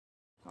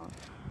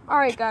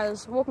Alright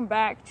guys, welcome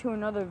back to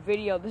another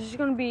video. This is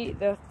going to be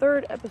the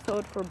third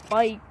episode for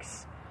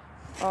bikes,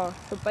 for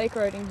bike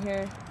riding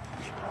here.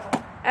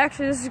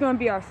 Actually, this is going to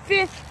be our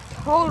fifth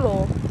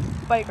total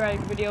bike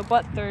riding video,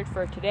 but third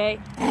for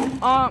today.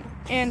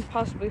 And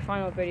possibly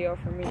final video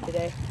for me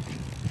today.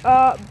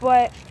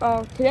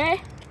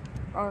 Today,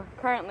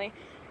 currently,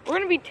 we're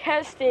going to be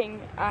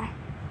testing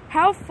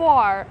how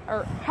far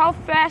or how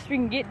fast we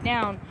can get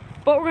down,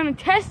 but we're going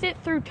to test it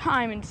through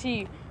time and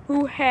see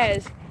who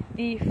has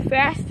the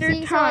faster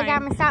time so I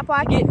got my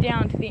stopwatch to get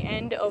down to the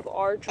end of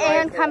our driveway.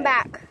 And come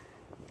back.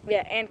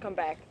 Yeah, and come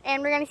back.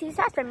 And we're going to see who's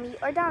faster, me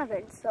or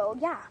Donovan. So,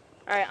 yeah.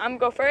 Alright, I'm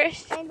going to go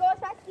first. And go as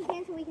fast as you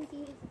can so we can see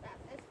who's the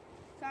fastest.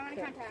 So I'm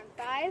going to count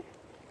down. 5,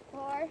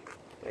 4,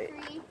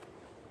 3,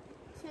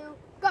 2,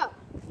 go.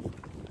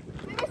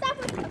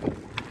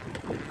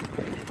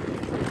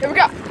 Here we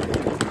go.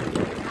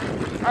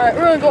 Alright,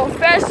 we're going to go as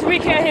fast as we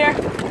can here.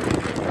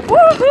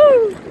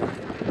 Woohoo!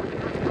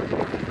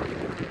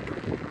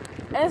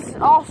 And it's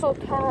also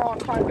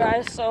turnaround time,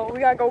 guys, so we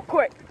gotta go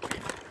quick.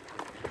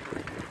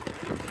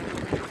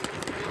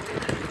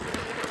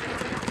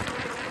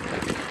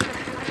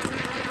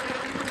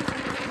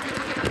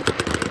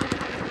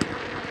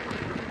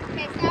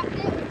 Okay, stop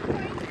it.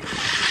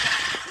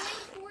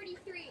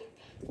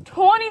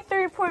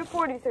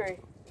 23.43.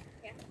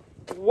 Yeah.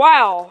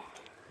 Wow.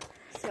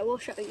 So we'll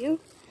show you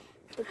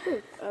the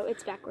proof. Oh,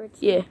 it's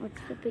backwards. Yeah. Let's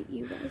flip it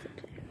you guys up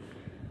there.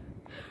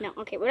 No,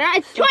 okay, we're not.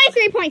 It's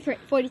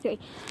 23.43.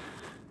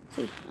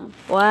 See,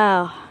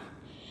 Wow.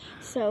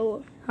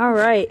 So. All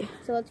right.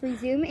 So let's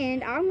resume,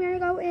 and I'm gonna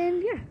go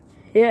in. Yeah.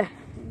 Yeah.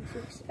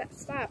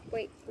 Stop.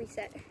 Wait.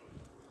 Reset.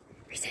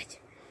 Reset.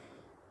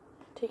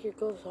 Take your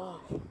gloves off.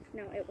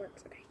 No, it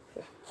works. Okay.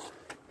 Yeah.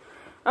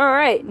 All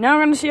right. Now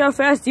we're gonna see how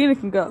fast Dina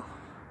can go.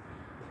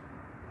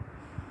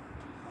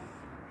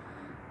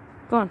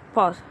 Go on.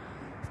 Pause.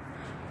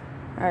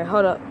 All right.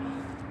 Hold up.